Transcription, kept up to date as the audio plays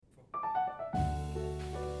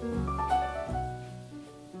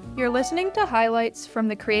You're listening to highlights from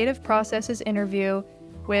the Creative Processes interview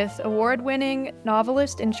with award-winning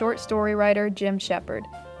novelist and short story writer Jim Shepard.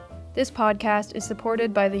 This podcast is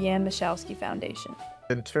supported by the Jan Michalski Foundation.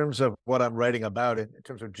 In terms of what I'm writing about, in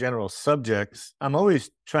terms of general subjects, I'm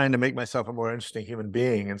always trying to make myself a more interesting human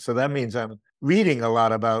being. And so that means I'm reading a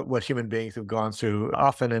lot about what human beings have gone through,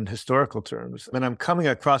 often in historical terms. And I'm coming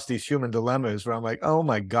across these human dilemmas where I'm like, oh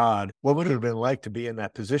my God, what would it have been like to be in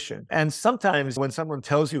that position? And sometimes when someone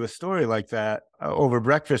tells you a story like that over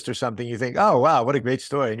breakfast or something, you think, oh, wow, what a great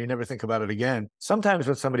story. And you never think about it again. Sometimes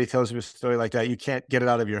when somebody tells you a story like that, you can't get it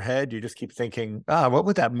out of your head. You just keep thinking, what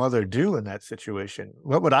would that mother do in that situation?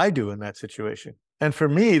 What would I do in that situation? And for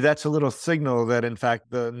me, that's a little signal that, in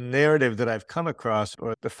fact, the narrative that I've come across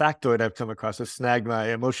or the factoid I've come across has snagged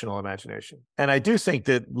my emotional imagination. And I do think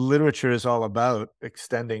that literature is all about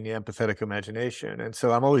extending the empathetic imagination. And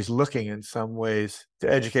so I'm always looking in some ways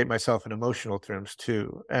to educate myself in emotional terms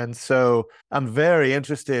too. And so I'm very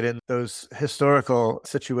interested in those historical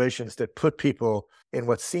situations that put people in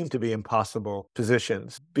what seem to be impossible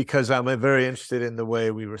positions, because I'm very interested in the way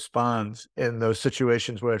we respond in those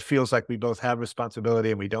situations where it feels like we both have responsibility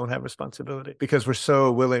and we don't have responsibility, because we're so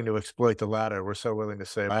willing to exploit the latter. We're so willing to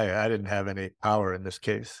say, I didn't have any power in this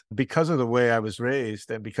case. Because of the way I was raised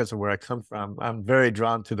and because of where I come from, I'm very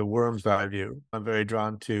drawn to the worm's eye view. I'm very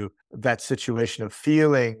drawn to that situation of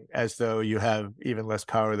feeling as though you have even less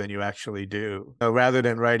power than you actually do. Rather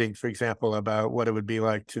than writing, for example, about what it would be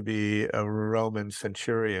like to be a Roman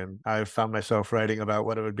centurion, I found myself writing about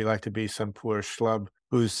what it would be like to be some poor schlub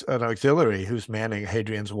who's an auxiliary, who's manning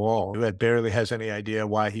Hadrian's Wall, who barely has any idea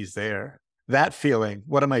why he's there. That feeling,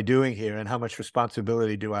 what am I doing here and how much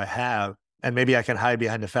responsibility do I have? And maybe I can hide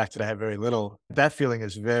behind the fact that I have very little. That feeling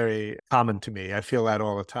is very common to me. I feel that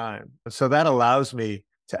all the time. So that allows me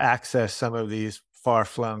to access some of these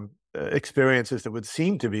far-flung experiences that would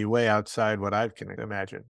seem to be way outside what I can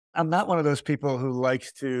imagine. I'm not one of those people who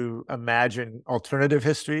likes to imagine alternative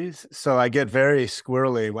histories, so I get very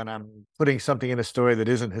squirrely when I'm putting something in a story that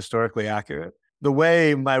isn't historically accurate. The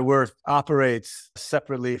way my work operates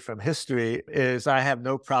separately from history is I have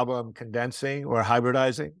no problem condensing or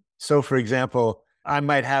hybridizing. So, for example, I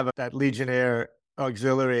might have that legionnaire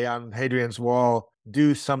auxiliary on Hadrian's Wall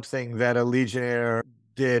do something that a legionnaire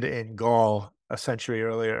did in Gaul a century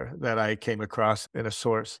earlier that I came across in a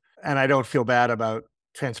source. And I don't feel bad about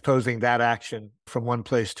transposing that action from one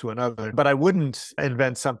place to another. But I wouldn't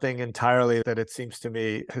invent something entirely that it seems to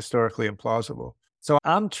me historically implausible. So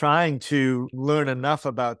I'm trying to learn enough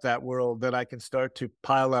about that world that I can start to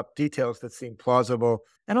pile up details that seem plausible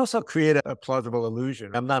and also create a plausible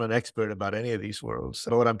illusion. I'm not an expert about any of these worlds.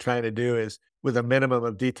 So what I'm trying to do is, with a minimum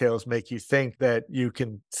of details, make you think that you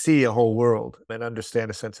can see a whole world and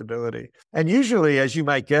understand a sensibility. And usually, as you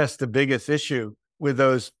might guess, the biggest issue with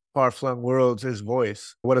those far-flung worlds is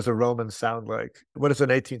voice. What does a Roman sound like? What does an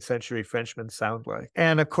 18th century Frenchman sound like?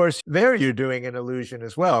 And of course, there you're doing an illusion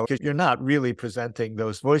as well, because you're not really presenting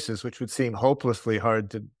those voices, which would seem hopelessly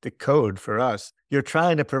hard to decode for us. You're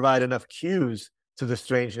trying to provide enough cues to the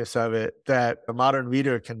strangeness of it that a modern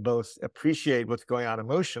reader can both appreciate what's going on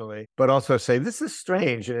emotionally, but also say, this is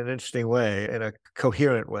strange in an interesting way, in a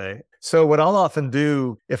coherent way. So what I'll often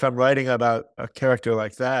do if I'm writing about a character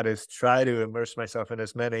like that is try to immerse myself in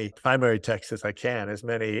as many primary texts as I can, as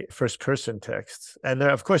many first-person texts. And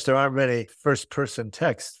of course, there aren't many first-person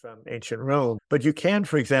texts from ancient Rome, but you can,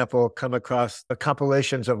 for example, come across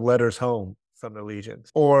compilations of letters home from the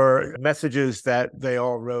legions, or messages that they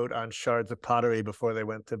all wrote on shards of pottery before they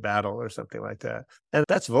went to battle or something like that. And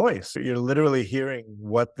that's voice. You're literally hearing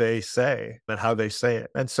what they say and how they say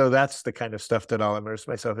it. And so that's the kind of stuff that I'll immerse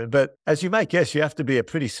myself in. But as you might guess, you have to be a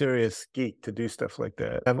pretty serious geek to do stuff like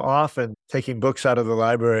that. I'm often taking books out of the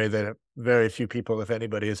library that very few people, if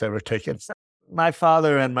anybody, has ever taken. My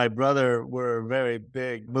father and my brother were very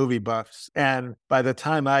big movie buffs. And by the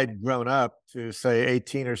time I'd grown up to, say,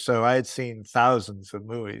 18 or so, I had seen thousands of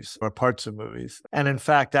movies or parts of movies. And in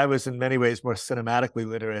fact, I was in many ways more cinematically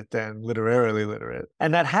literate than literarily literate.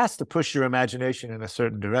 And that has to push your imagination in a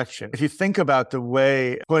certain direction. If you think about the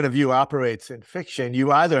way point of view operates in fiction,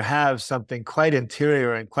 you either have something quite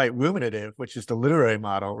interior and quite ruminative, which is the literary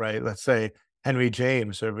model, right? Let's say Henry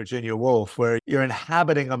James or Virginia Woolf, where you're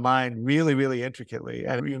inhabiting a mind really, really intricately,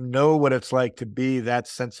 and you know what it's like to be that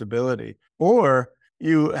sensibility. Or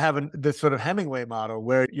you have this sort of Hemingway model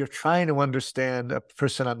where you're trying to understand a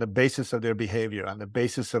person on the basis of their behavior, on the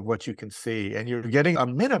basis of what you can see, and you're getting a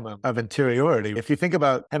minimum of interiority. If you think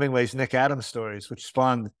about Hemingway's Nick Adams stories, which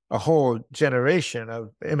spawned a whole generation of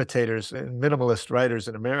imitators and minimalist writers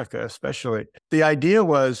in America, especially, the idea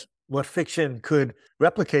was What fiction could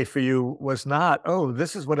replicate for you was not, oh,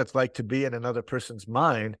 this is what it's like to be in another person's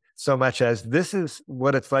mind, so much as this is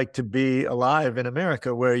what it's like to be alive in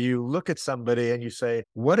America, where you look at somebody and you say,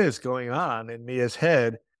 what is going on in Mia's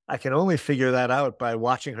head? I can only figure that out by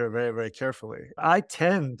watching her very, very carefully. I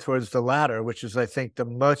tend towards the latter, which is, I think, the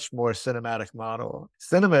much more cinematic model.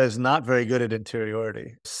 Cinema is not very good at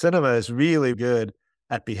interiority. Cinema is really good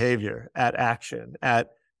at behavior, at action, at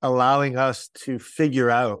allowing us to figure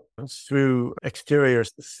out through exterior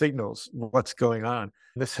signals what's going on.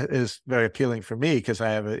 This is very appealing for me because I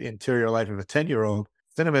have an interior life of a 10-year-old.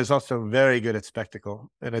 Cinema is also very good at spectacle,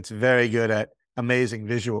 and it's very good at amazing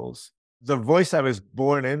visuals. The voice I was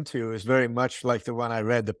born into is very much like the one I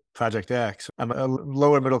read, the Project X. I'm a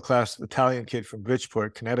lower middle class Italian kid from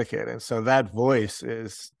Bridgeport, Connecticut. And so that voice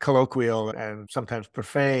is colloquial and sometimes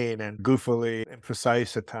profane and goofily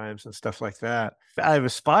imprecise at times and stuff like that. I've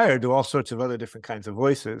aspired to all sorts of other different kinds of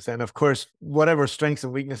voices. And of course, whatever strengths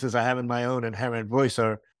and weaknesses I have in my own inherent voice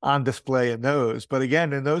are on display in those. But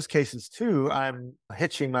again, in those cases too, I'm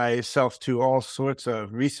hitching myself to all sorts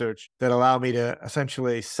of research that allow me to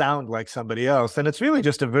essentially sound like somebody else. And it's really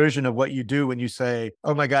just a version of what you do when you say,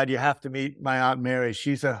 oh my God, you have to meet my Aunt Mary.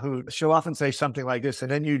 She's a hoot. She'll often say something like this, and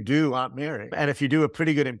then you do Aunt Mary. And if you do a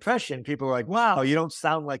pretty good impression, people are like, wow, you don't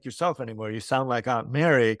sound like yourself anymore. You sound like Aunt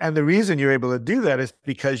Mary. And the reason you're able to do that is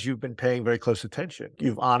because you've been paying very close attention.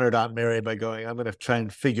 You've honored Aunt Mary by going, I'm going to try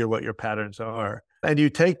and figure what your patterns are. And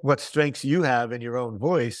you take what strengths you have in your own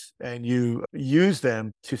voice and you use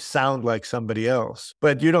them to sound like somebody else.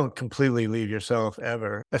 But you don't completely leave yourself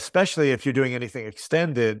ever, especially if you're doing anything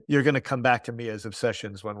extended. You're going to come back to Mia's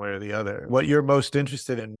obsessions one way or the other. What you're most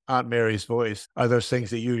interested in Aunt Mary's voice are those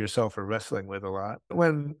things that you yourself are wrestling with a lot.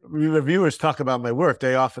 When reviewers talk about my work,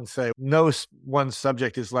 they often say no one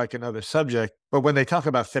subject is like another subject. But when they talk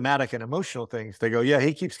about thematic and emotional things, they go, yeah,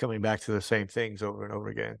 he keeps coming back to the same things over and over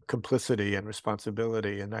again. Complicity and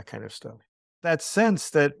responsibility and that kind of stuff. That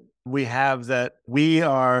sense that we have that we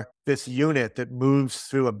are this unit that moves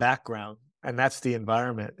through a background, and that's the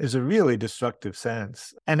environment, is a really destructive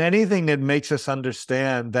sense. And anything that makes us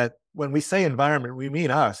understand that when we say environment, we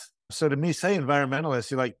mean us. So to me, say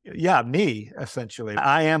environmentalist, you're like, yeah, me, essentially.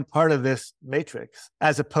 I am part of this matrix,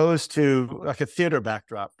 as opposed to like a theater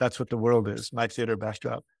backdrop. That's what the world is, my theater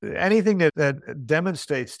backdrop. Anything that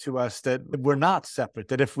demonstrates to us that we're not separate,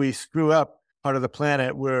 that if we screw up part of the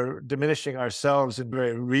planet, we're diminishing ourselves in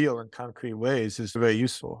very real and concrete ways is very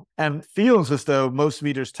useful. And feels as though most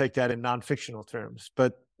readers take that in non-fictional terms,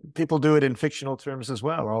 but people do it in fictional terms as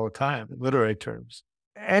well all the time, in literary terms.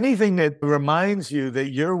 Anything that reminds you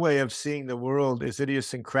that your way of seeing the world is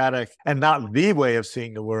idiosyncratic and not the way of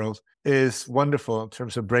seeing the world is wonderful in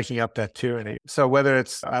terms of breaking up that tyranny. So whether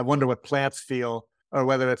it's, I wonder what plants feel, or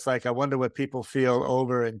whether it's like, I wonder what people feel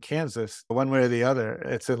over in Kansas, one way or the other,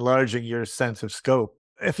 it's enlarging your sense of scope.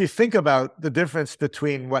 If you think about the difference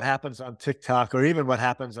between what happens on TikTok or even what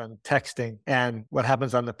happens on texting and what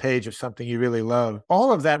happens on the page of something you really love,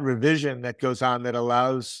 all of that revision that goes on that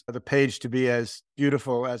allows the page to be as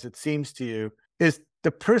beautiful as it seems to you is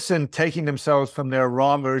the person taking themselves from their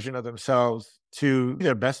raw version of themselves to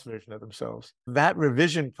their best version of themselves. That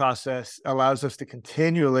revision process allows us to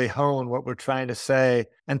continually hone what we're trying to say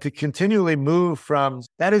and to continually move from,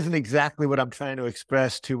 that isn't exactly what I'm trying to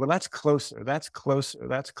express, to, well, that's closer, that's closer,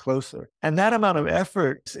 that's closer. And that amount of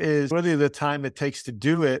effort is worthy of the time it takes to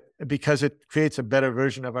do it because it creates a better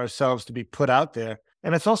version of ourselves to be put out there.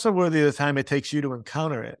 And it's also worthy of the time it takes you to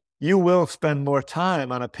encounter it. You will spend more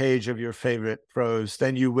time on a page of your favorite prose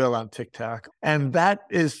than you will on TikTok. And that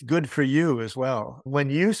is good for you as well.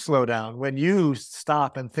 When you slow down, when you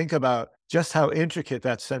stop and think about just how intricate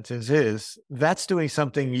that sentence is, that's doing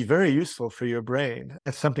something very useful for your brain.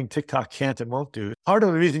 It's something TikTok can't and won't do. Part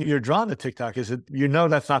of the reason you're drawn to TikTok is that you know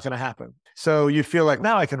that's not going to happen. So you feel like,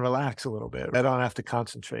 now I can relax a little bit. I don't have to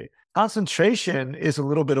concentrate. Concentration is a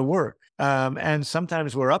little bit of work. And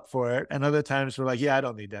sometimes we're up for it. And other times we're like, yeah, I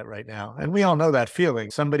don't need that right now. And we all know that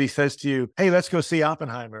feeling. Somebody says to you, hey, let's go see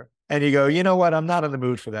Oppenheimer. And you go, you know what? I'm not in the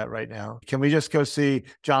mood for that right now. Can we just go see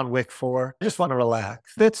John Wick 4? I just want to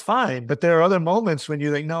relax. That's fine. But there are other moments when you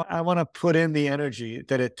think, no, I want to put in the energy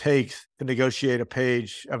that it takes to negotiate a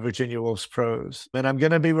page of Virginia Woolf's prose. And I'm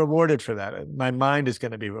going to be rewarded for that. My mind is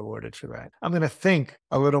going to be rewarded for that. I'm going to think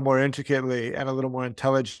a little more intricately and a little more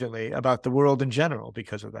intelligently about the world in general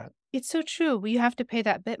because of that. It's so true. You have to pay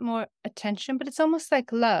that bit more attention, but it's almost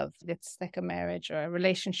like love. It's like a marriage or a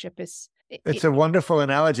relationship is... It's a wonderful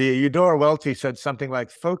analogy. Eudora Welty said something like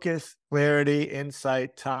focus, clarity,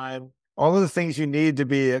 insight, time, all of the things you need to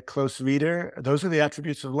be a close reader. Those are the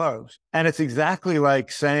attributes of love. And it's exactly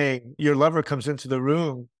like saying your lover comes into the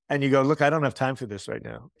room and you go, look, I don't have time for this right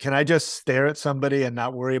now. Can I just stare at somebody and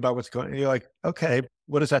not worry about what's going on? And you're like, okay,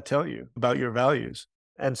 what does that tell you about your values?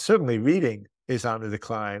 And certainly reading is on the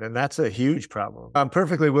decline, and that's a huge problem. I'm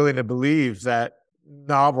perfectly willing to believe that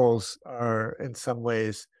novels are in some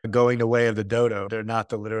ways going the way of the dodo. They're not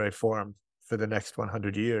the literary form for the next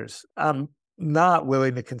 100 years. I'm not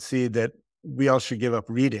willing to concede that we all should give up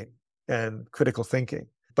reading and critical thinking,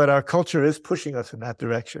 but our culture is pushing us in that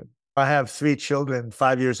direction. I have 3 children,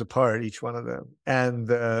 5 years apart, each one of them. And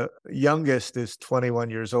the youngest is 21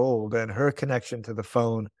 years old, and her connection to the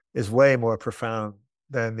phone is way more profound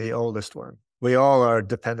than the oldest one. We all are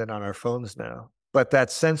dependent on our phones now. But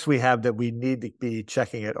that sense we have that we need to be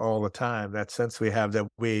checking it all the time, that sense we have that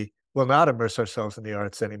we will not immerse ourselves in the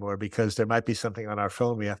arts anymore because there might be something on our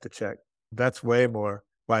phone we have to check, that's way more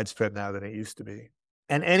widespread now than it used to be.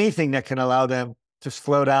 And anything that can allow them to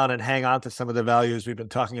slow down and hang on to some of the values we've been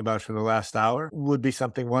talking about for the last hour would be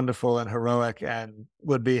something wonderful and heroic and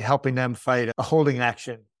would be helping them fight a holding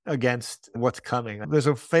action against what's coming. There's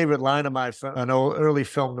a favorite line of mine from an old early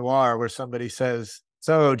film noir where somebody says,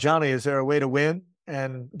 so Johnny, is there a way to win?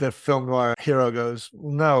 And the film noir hero goes,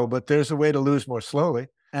 no, but there's a way to lose more slowly.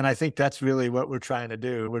 And I think that's really what we're trying to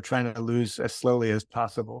do. We're trying to lose as slowly as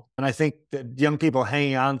possible. And I think that young people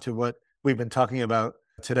hanging on to what we've been talking about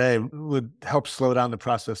today would help slow down the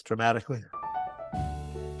process dramatically.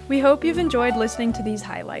 We hope you've enjoyed listening to these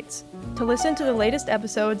highlights. To listen to the latest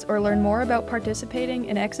episodes or learn more about participating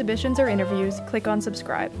in exhibitions or interviews, click on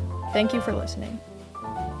subscribe. Thank you for listening.